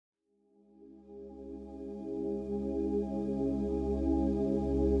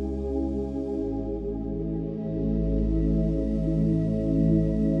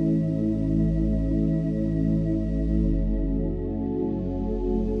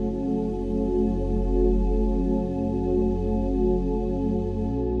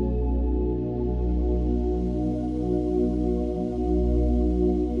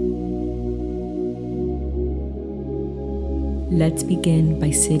Let's begin by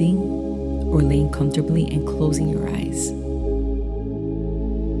sitting or laying comfortably and closing your eyes.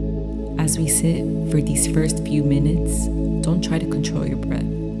 As we sit for these first few minutes, don't try to control your breath.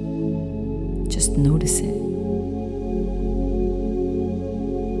 Just notice it.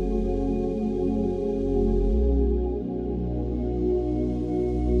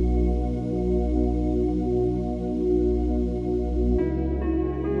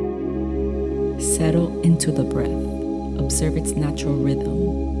 Settle into the breath. Observe its natural rhythm.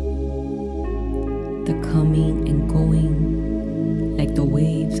 The coming and going like the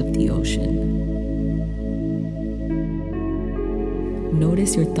waves of the ocean.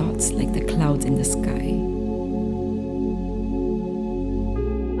 Notice your thoughts like the clouds in the sky.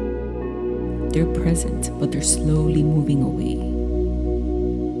 They're present, but they're slowly moving away.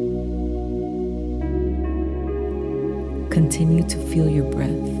 Continue to feel your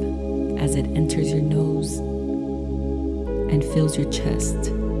breath as it enters your nose and fills your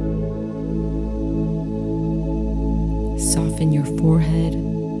chest. Soften your forehead,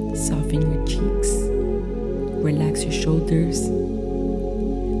 soften your cheeks, relax your shoulders.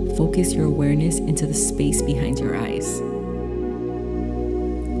 Focus your awareness into the space behind your eyes.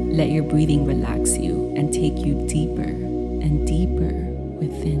 Let your breathing relax you and take you deeper and deeper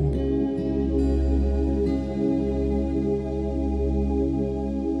within.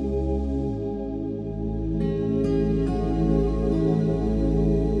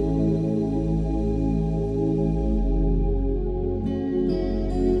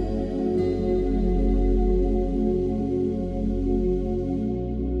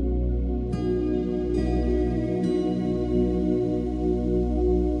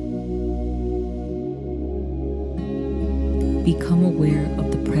 Become aware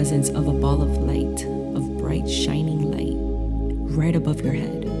of the presence of a ball of light, of bright shining light, right above your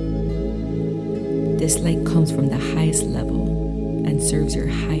head. This light comes from the highest level and serves your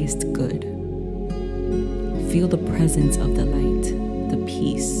highest good. Feel the presence of the light, the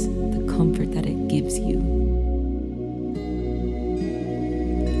peace, the comfort that it gives you.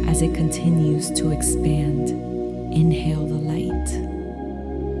 As it continues to expand, inhale the light.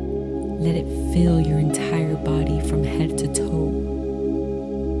 Let it fill your entire body from head to toe.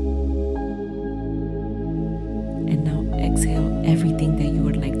 And now exhale everything that you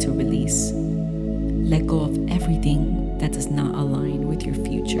would like to release. Let go of everything that does not align with your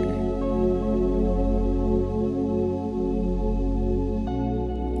future.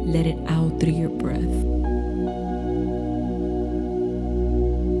 Let it out through your breath.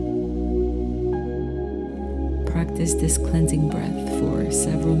 Practice this cleansing breath for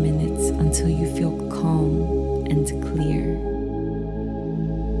several minutes until you feel calm and clear.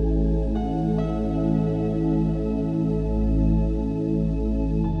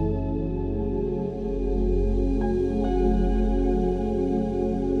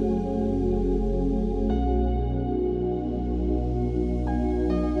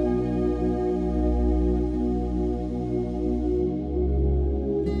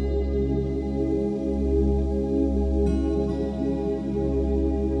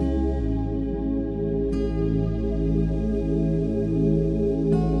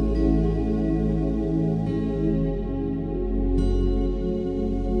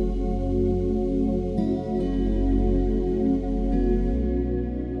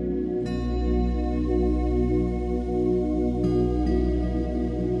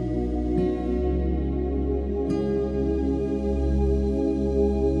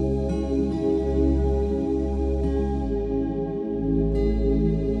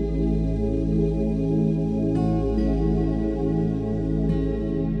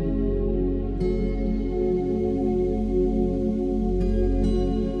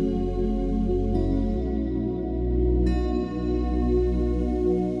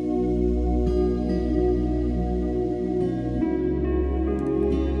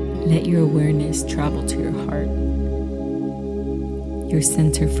 Let your awareness travel to your heart, your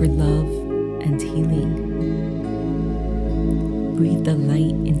center for love and healing. Breathe the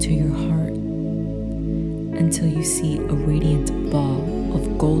light into your heart until you see a radiant ball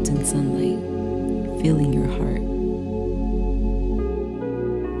of golden sunlight filling your heart.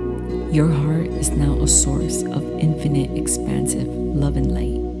 Your heart is now a source of infinite, expansive love and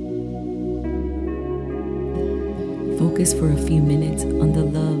light. Focus for a few minutes on the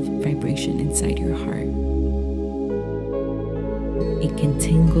love vibration inside your heart. It can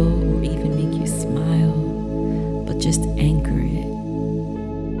tingle or even make you smile, but just anchor it.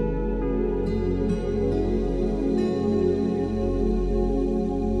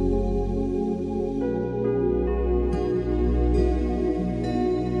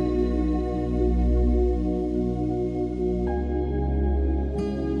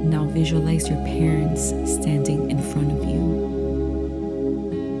 Now visualize your parents standing in front of you.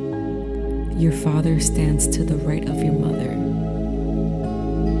 Your father stands to the right of your mother.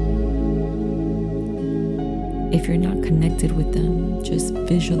 If you're not connected with them, just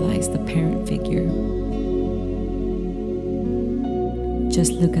visualize the parent figure.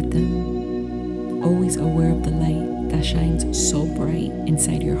 Just look at them, always aware of the light that shines so bright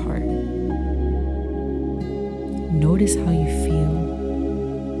inside your heart. Notice how you feel.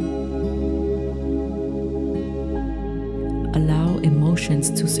 Allow emotions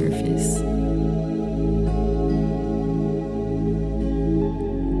to surface.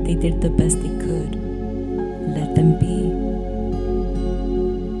 They did the best they could. Let them be.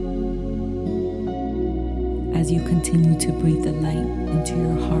 As you continue to breathe the light into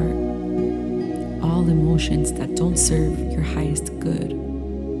your heart, all emotions that don't serve your highest good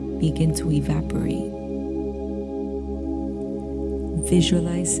begin to evaporate.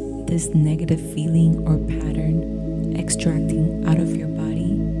 Visualize this negative feeling or pattern extracting out of your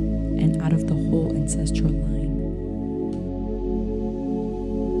body and out of the whole ancestral line.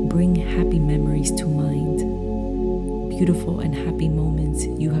 Bring happy memories to mind, beautiful and happy moments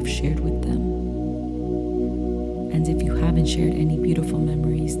you have shared with them. And if you haven't shared any beautiful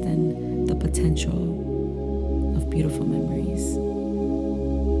memories, then the potential of beautiful memories.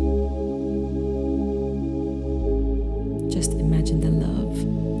 Just imagine the love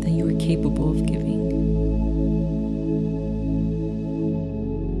that you are capable of giving.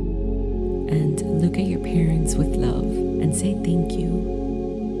 And look at your parents with love and say thank you.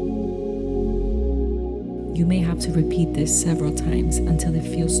 You may have to repeat this several times until it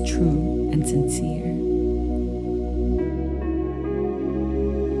feels true and sincere.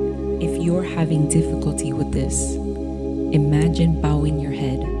 If you're having difficulty with this, imagine bowing your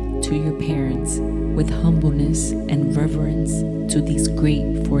head to your parents with humbleness and reverence to these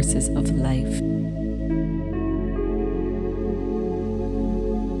great forces of life.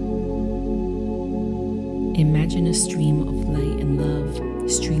 Imagine a stream of light and love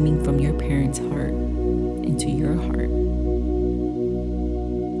streaming from your parents' heart into your heart.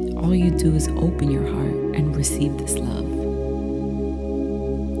 All you do is open your heart and receive this love.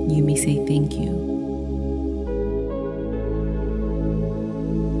 You may say thank you.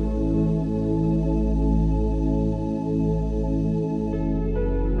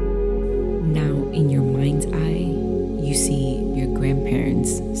 Now, in your mind's eye, you see your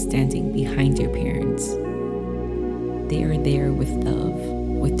grandparents standing behind your parents. They are there with love,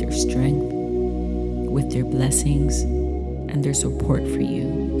 with their strength, with their blessings, and their support for you.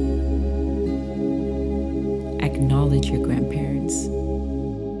 Acknowledge your grandparents.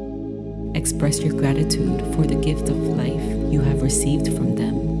 Express your gratitude for the gift of life you have received from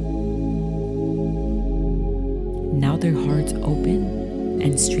them. Now their hearts open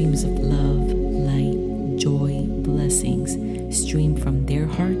and streams of love, light, joy, blessings stream from their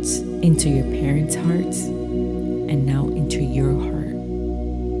hearts into your parents' hearts and now into your heart.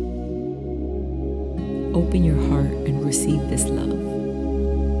 Open your heart and receive this love.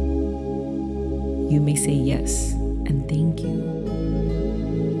 You may say yes and thank you.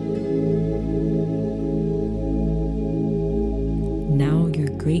 Now your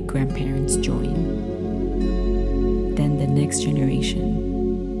great-grandparents join. Then the next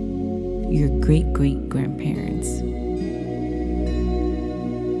generation, your great-great-grandparents.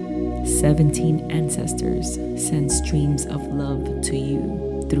 17 ancestors send streams of love to you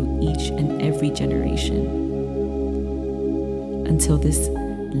through each and every generation until this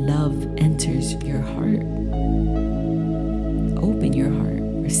love enters your heart. Open your heart,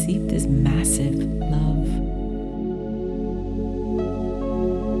 receive this massive love.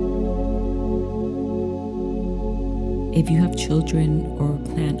 If you have children or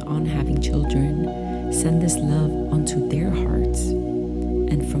plan on having children, send this love onto their hearts,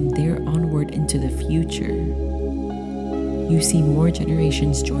 and from there onward into the future, you see more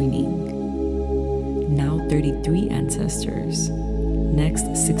generations joining. Now 33 ancestors,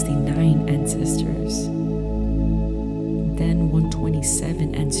 next 69 ancestors, then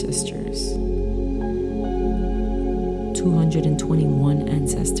 127 ancestors, 221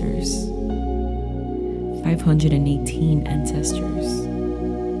 ancestors, 518 ancestors,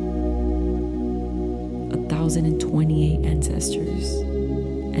 1,028 ancestors,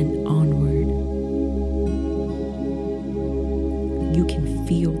 and onward. You can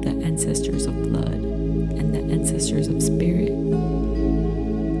feel the ancestors of blood and the ancestors of spirit.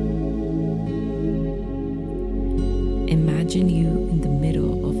 Imagine you in the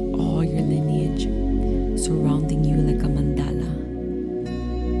middle of all your lineage, surrounding you like a mandala,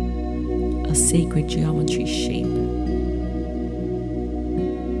 a sacred geometry shape.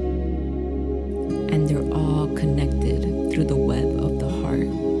 and they're all connected through the web of the heart.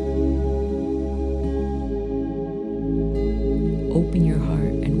 Open your heart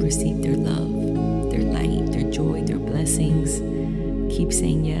and receive their love, their light, their joy, their blessings. Keep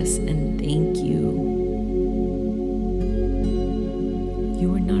saying yes and thank you.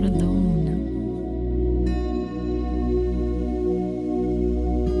 You are not alone.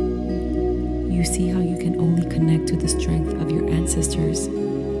 You see how you can only connect to the strength of your ancestors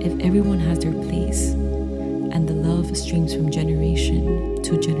if everyone has their place, and the love streams from generation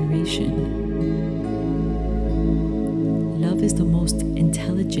to generation. Love is the most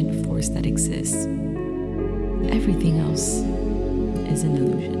intelligent force that exists. Everything else is an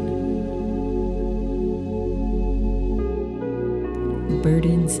illusion.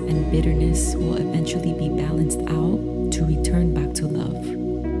 Burdens and bitterness will eventually be balanced out to return back to love.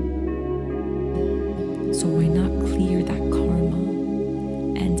 So why not clear that karma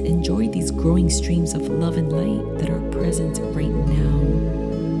and enjoy these growing streams of love and light that are present right now?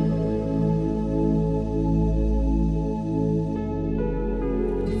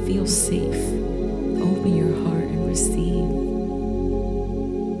 Feel safe. Open your heart and receive.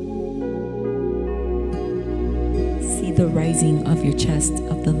 See the rising of your chest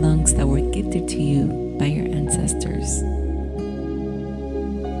of the lungs that were gifted to you by your ancestors.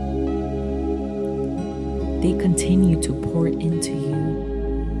 They continue to pour into you.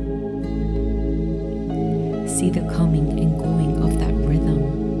 See the coming and going of that rhythm.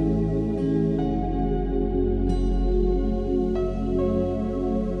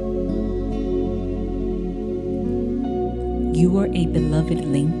 You are a beloved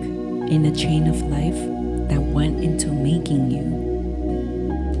link in a chain of life that went into making you.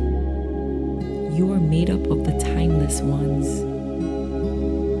 You are made up of the timeless ones.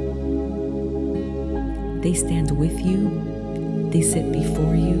 They stand with you, they sit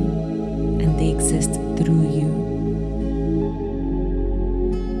before you, and they exist through you.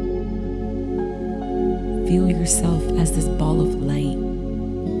 Feel yourself as this ball of light,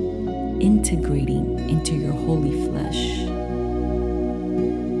 integrating into your holy flesh.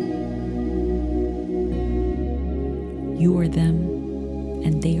 You are them,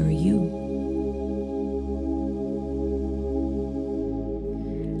 and they are you.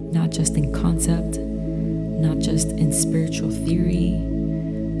 Not just in concept, not just in spiritual theory,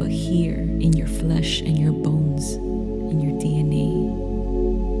 but here in your flesh and your bones, in your DNA.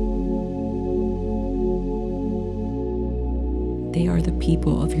 They are the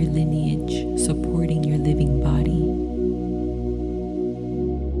people of your lineage supporting your living body.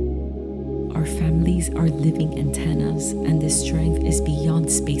 Our families are living antennas, and this strength is beyond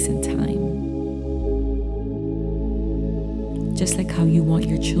space and time. Just like how you want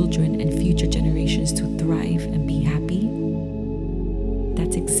your children and future generations to thrive and be happy,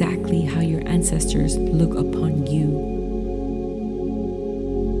 that's exactly how your ancestors look upon you.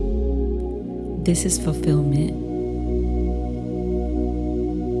 This is fulfillment.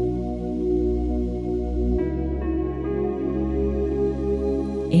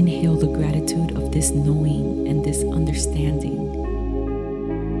 Inhale the gratitude of this knowing and this understanding.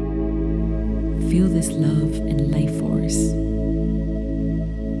 Feel this love and life force.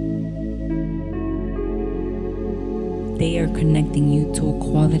 They are connecting you to a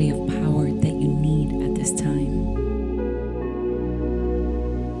quality of power that you need at this time.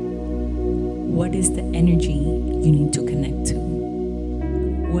 What is the energy you need to connect to?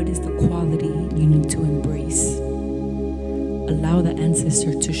 What is the quality you need to embrace? Allow the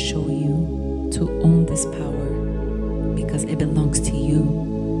ancestor to show you to own this power, because it belongs to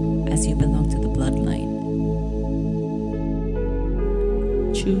you as you belong to the bloodline.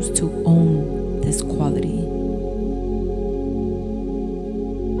 Choose to own this quality.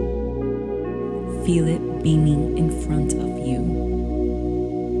 Feel it beaming in front of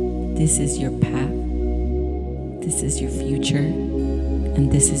you. This is your path. This is your future.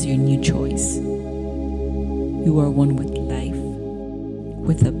 And this is your new choice. You are one with life,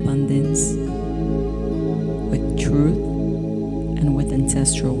 with abundance, with truth, and with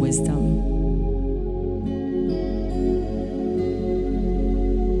ancestral wisdom.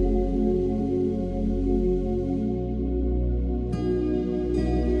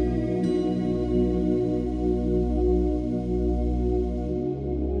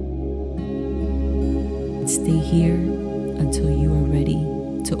 Stay here until you are ready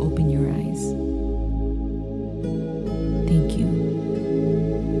to open your eyes.